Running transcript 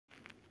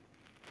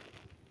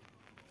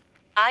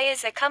AI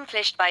is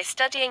accomplished by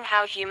studying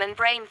how human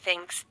brain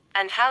thinks,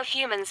 and how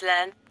humans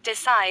learn,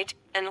 decide,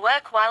 and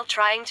work while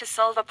trying to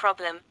solve a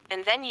problem,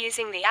 and then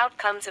using the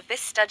outcomes of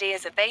this study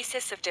as a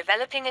basis of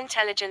developing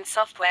intelligent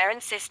software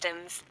and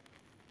systems.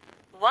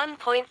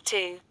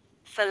 1.2.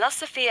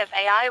 Philosophy of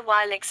AI.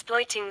 While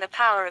exploiting the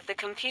power of the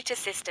computer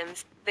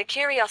systems, the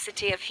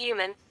curiosity of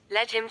human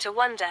led him to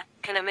wonder,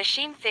 can a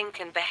machine think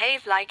and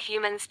behave like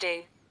humans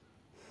do?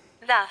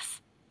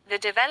 Thus, the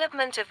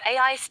development of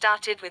AI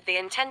started with the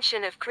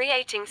intention of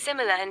creating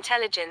similar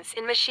intelligence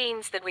in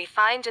machines that we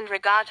find and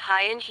regard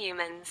high in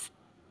humans.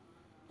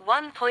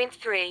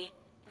 1.3.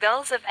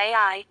 Goals of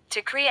AI.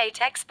 To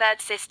create expert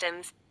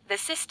systems, the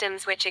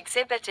systems which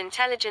exhibit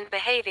intelligent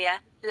behavior,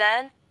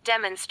 learn,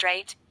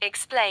 demonstrate,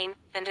 explain,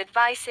 and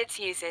advise its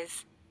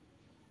users.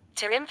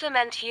 To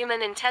implement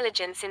human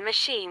intelligence in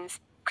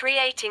machines,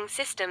 creating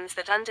systems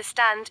that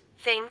understand,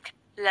 think,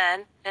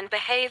 learn, and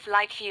behave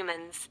like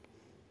humans.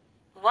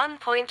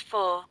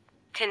 1.4.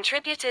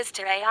 Contributors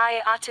to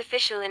AI.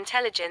 Artificial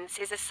intelligence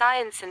is a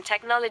science and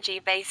technology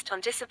based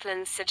on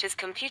disciplines such as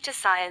computer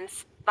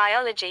science,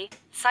 biology,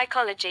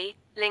 psychology,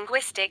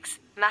 linguistics,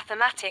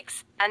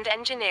 mathematics, and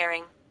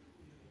engineering.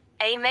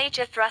 A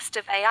major thrust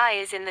of AI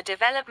is in the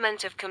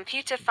development of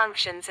computer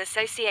functions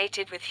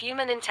associated with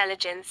human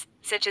intelligence,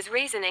 such as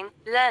reasoning,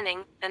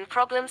 learning, and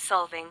problem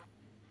solving.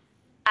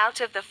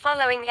 Out of the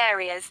following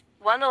areas,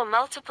 one or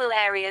multiple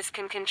areas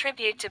can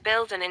contribute to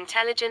build an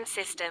intelligent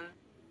system.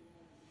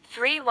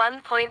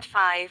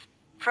 1.5.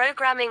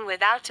 Programming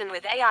without and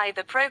with AI.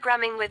 The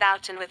programming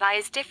without and with AI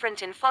is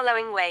different in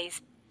following ways.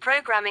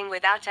 Programming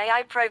without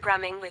AI.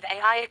 Programming with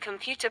AI. A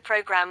computer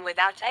program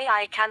without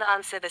AI can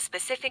answer the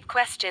specific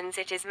questions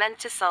it is meant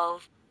to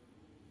solve.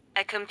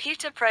 A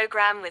computer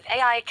program with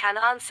AI can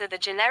answer the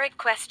generic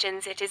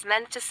questions it is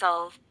meant to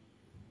solve.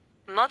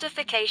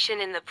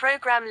 Modification in the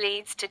program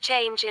leads to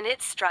change in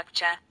its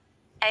structure.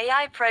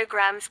 AI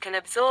programs can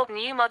absorb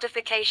new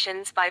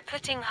modifications by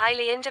putting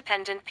highly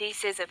independent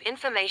pieces of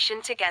information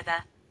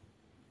together.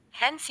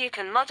 Hence you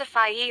can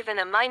modify even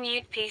a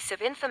minute piece of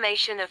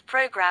information of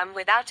program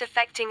without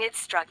affecting its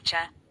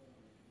structure.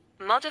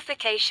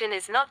 Modification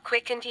is not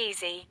quick and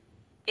easy.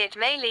 It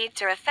may lead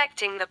to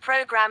affecting the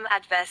program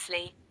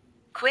adversely.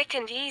 Quick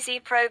and easy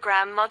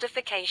program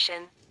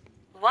modification.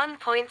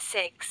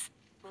 1.6.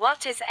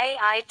 What is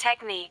AI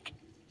technique?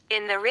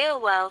 In the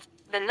real world,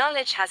 the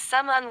knowledge has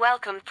some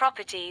unwelcome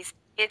properties.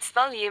 Its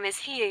volume is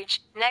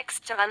huge,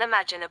 next to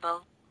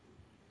unimaginable.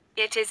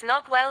 It is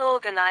not well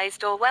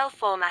organized or well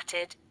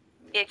formatted.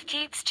 It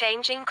keeps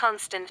changing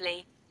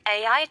constantly.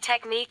 AI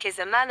technique is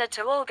a manner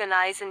to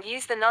organize and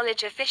use the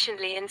knowledge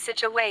efficiently in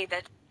such a way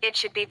that it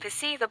should be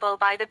perceivable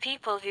by the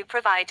people who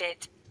provide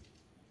it.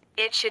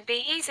 It should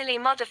be easily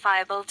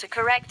modifiable to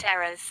correct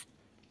errors.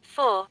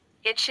 4.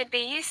 It should be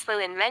useful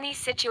in many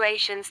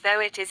situations though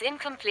it is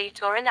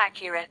incomplete or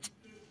inaccurate.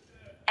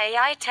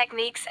 AI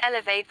techniques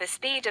elevate the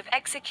speed of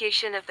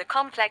execution of the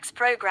complex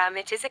program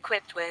it is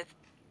equipped with.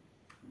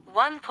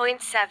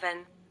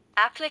 1.7.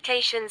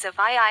 Applications of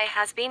AI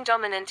has been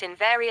dominant in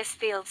various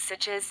fields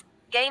such as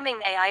gaming.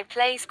 AI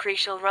plays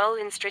crucial role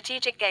in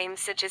strategic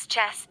games such as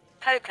chess,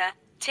 poker,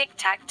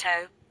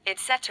 tic-tac-toe,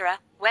 etc.,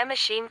 where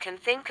machine can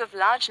think of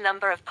large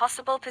number of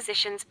possible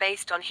positions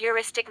based on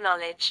heuristic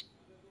knowledge.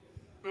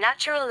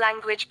 Natural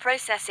language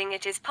processing.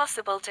 It is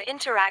possible to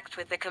interact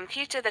with the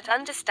computer that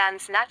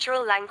understands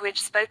natural language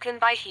spoken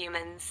by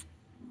humans.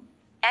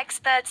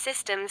 Expert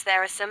systems.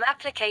 There are some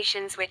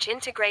applications which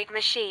integrate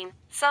machine,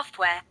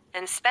 software,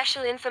 and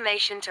special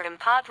information to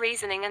impart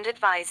reasoning and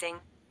advising.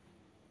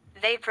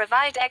 They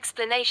provide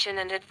explanation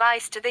and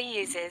advice to the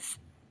users.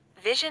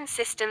 Vision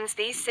systems.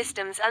 These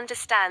systems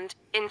understand,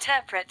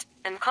 interpret,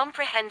 and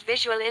comprehend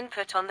visual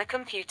input on the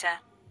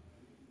computer.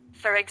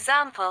 For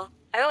example,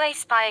 a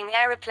spying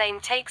aeroplane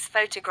takes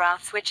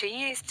photographs which are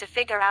used to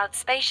figure out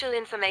spatial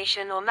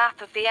information or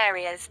map of the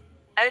areas.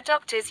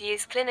 Doctors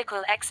use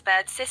clinical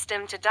expert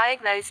system to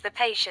diagnose the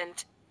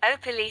patient.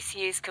 Police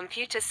use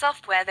computer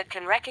software that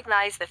can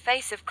recognize the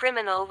face of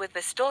criminal with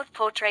the stored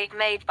portrait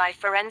made by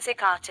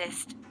forensic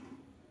artist.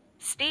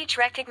 Speech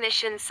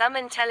recognition. Some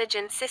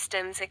intelligent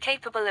systems are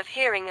capable of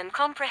hearing and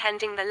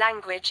comprehending the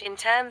language in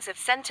terms of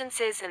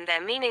sentences and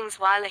their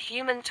meanings while a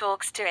human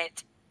talks to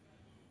it.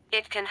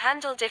 It can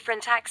handle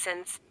different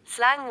accents,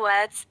 slang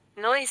words,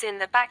 noise in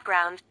the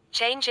background,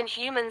 change in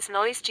humans'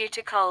 noise due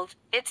to cold,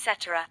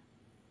 etc.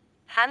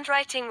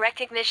 Handwriting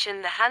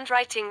recognition. The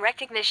handwriting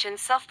recognition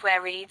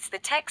software reads the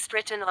text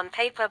written on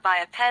paper by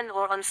a pen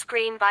or on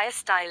screen by a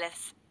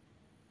stylus.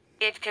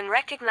 It can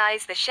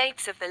recognize the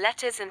shapes of the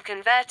letters and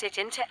convert it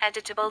into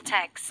editable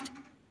text.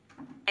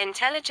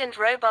 Intelligent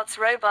robots.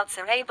 Robots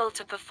are able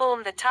to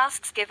perform the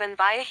tasks given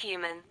by a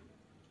human.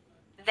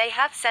 They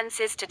have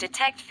senses to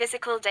detect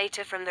physical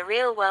data from the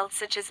real world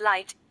such as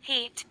light,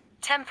 heat,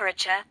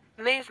 temperature,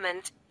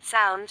 movement,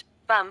 sound,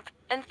 bump,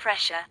 and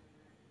pressure.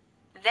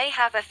 They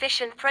have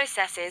efficient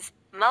processes,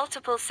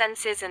 multiple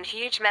senses and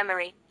huge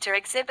memory, to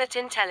exhibit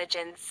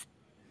intelligence.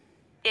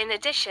 In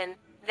addition,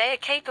 they are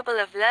capable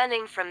of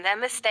learning from their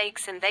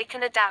mistakes and they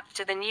can adapt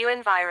to the new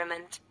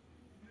environment.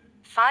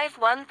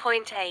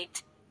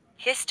 5.1.8.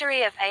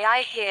 History of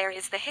AI. Here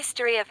is the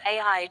history of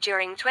AI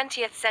during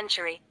 20th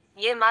century.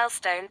 Year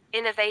milestone,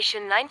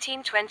 Innovation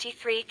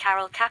 1923.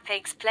 Carol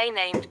Capake's play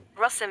named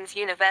Rossum's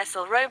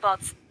Universal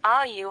Robots,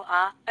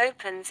 RUR,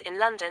 opens in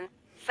London.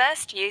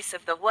 First use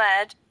of the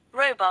word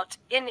robot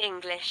in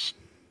English.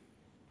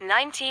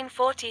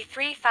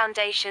 1943.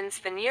 Foundations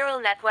for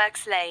neural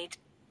networks laid.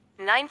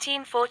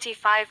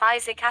 1945.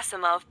 Isaac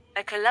Asimov,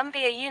 a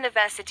Columbia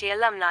University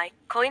alumni,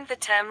 coined the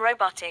term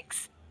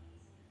robotics.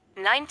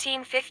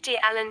 1950.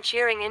 Alan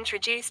Turing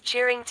introduced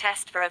Turing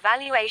test for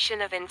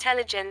evaluation of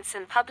intelligence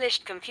and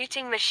published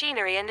Computing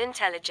Machinery and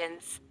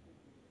Intelligence.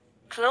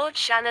 Claude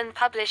Shannon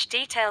published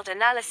detailed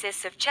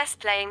analysis of chess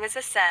playing as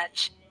a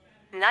search.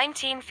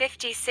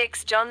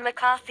 1956. John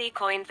McCarthy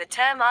coined the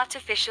term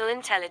artificial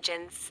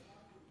intelligence.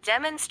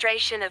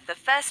 Demonstration of the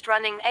first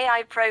running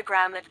AI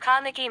program at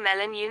Carnegie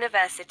Mellon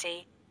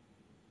University.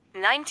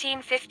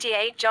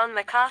 1958. John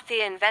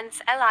McCarthy invents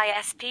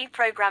LISP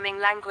programming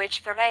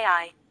language for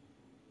AI.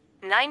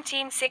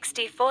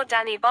 1964.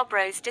 Danny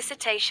Bobro's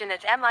dissertation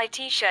at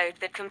MIT showed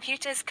that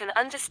computers can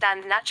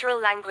understand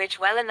natural language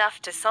well enough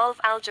to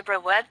solve algebra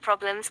word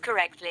problems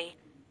correctly.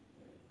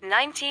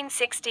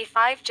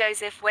 1965.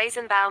 Joseph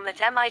Weizenbaum at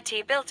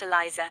MIT built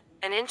ELIZA,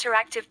 an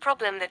interactive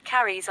problem that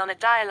carries on a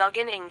dialogue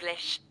in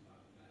English.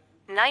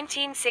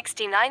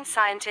 1969.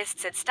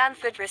 Scientists at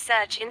Stanford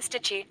Research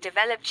Institute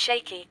developed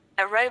Shaky,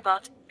 a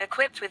robot,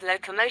 equipped with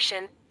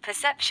locomotion,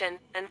 perception,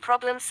 and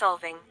problem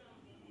solving.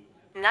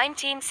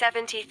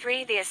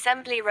 1973. The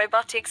Assembly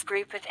Robotics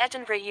Group at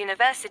Edinburgh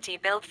University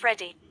built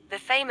Freddy, the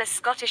famous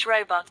Scottish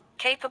robot,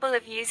 capable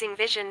of using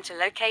vision to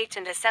locate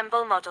and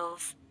assemble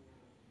models.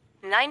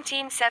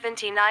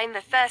 1979.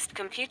 The first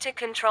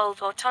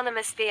computer-controlled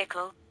autonomous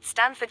vehicle,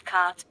 Stanford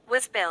Cart,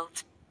 was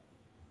built.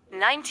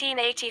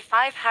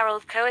 1985.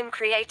 Harold Cohen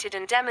created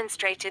and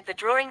demonstrated the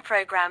drawing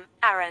program,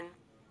 ARAN.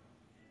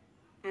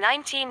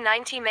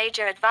 1990.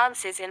 Major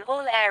advances in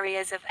all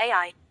areas of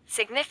AI.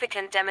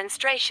 Significant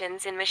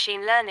demonstrations in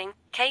machine learning,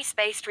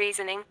 case-based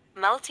reasoning,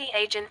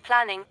 multi-agent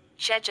planning,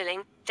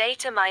 scheduling,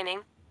 data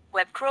mining,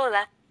 web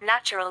crawler,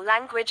 natural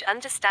language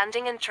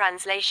understanding and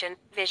translation,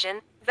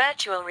 vision,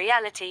 virtual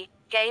reality,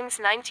 games.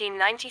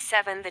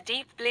 1997. The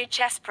Deep Blue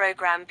chess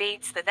program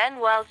beats the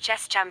then world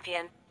chess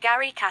champion,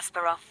 Garry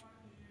Kasparov.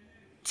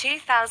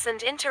 2000.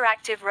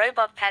 Interactive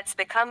robot pets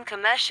become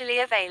commercially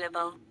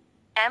available.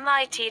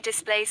 MIT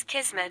displays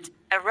Kismet,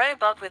 a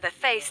robot with a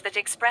face that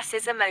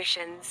expresses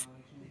emotions.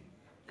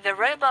 The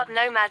robot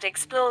Nomad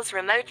explores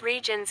remote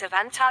regions of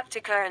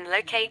Antarctica and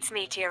locates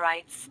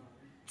meteorites.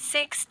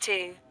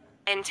 6.2.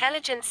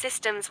 Intelligent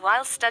systems.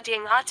 While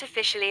studying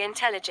artificial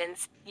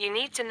intelligence, you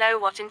need to know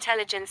what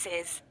intelligence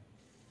is.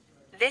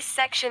 This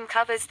section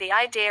covers the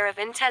idea of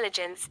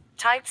intelligence,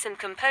 types and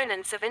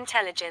components of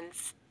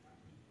intelligence.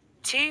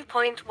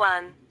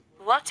 2.1.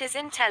 What is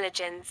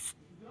intelligence?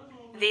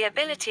 The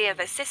ability of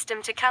a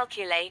system to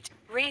calculate,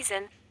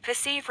 reason,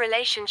 perceive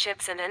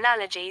relationships and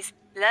analogies,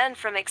 learn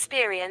from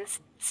experience,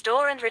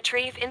 store and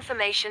retrieve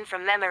information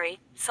from memory,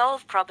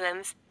 solve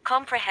problems,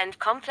 comprehend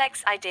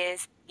complex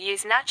ideas,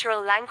 use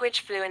natural language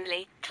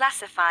fluently,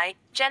 classify,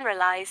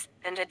 generalize,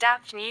 and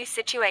adapt new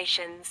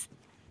situations.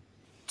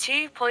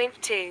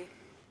 2.2.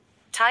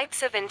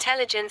 Types of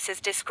intelligence as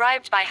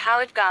described by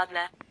Howard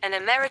Gardner, an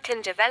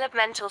American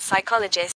developmental psychologist.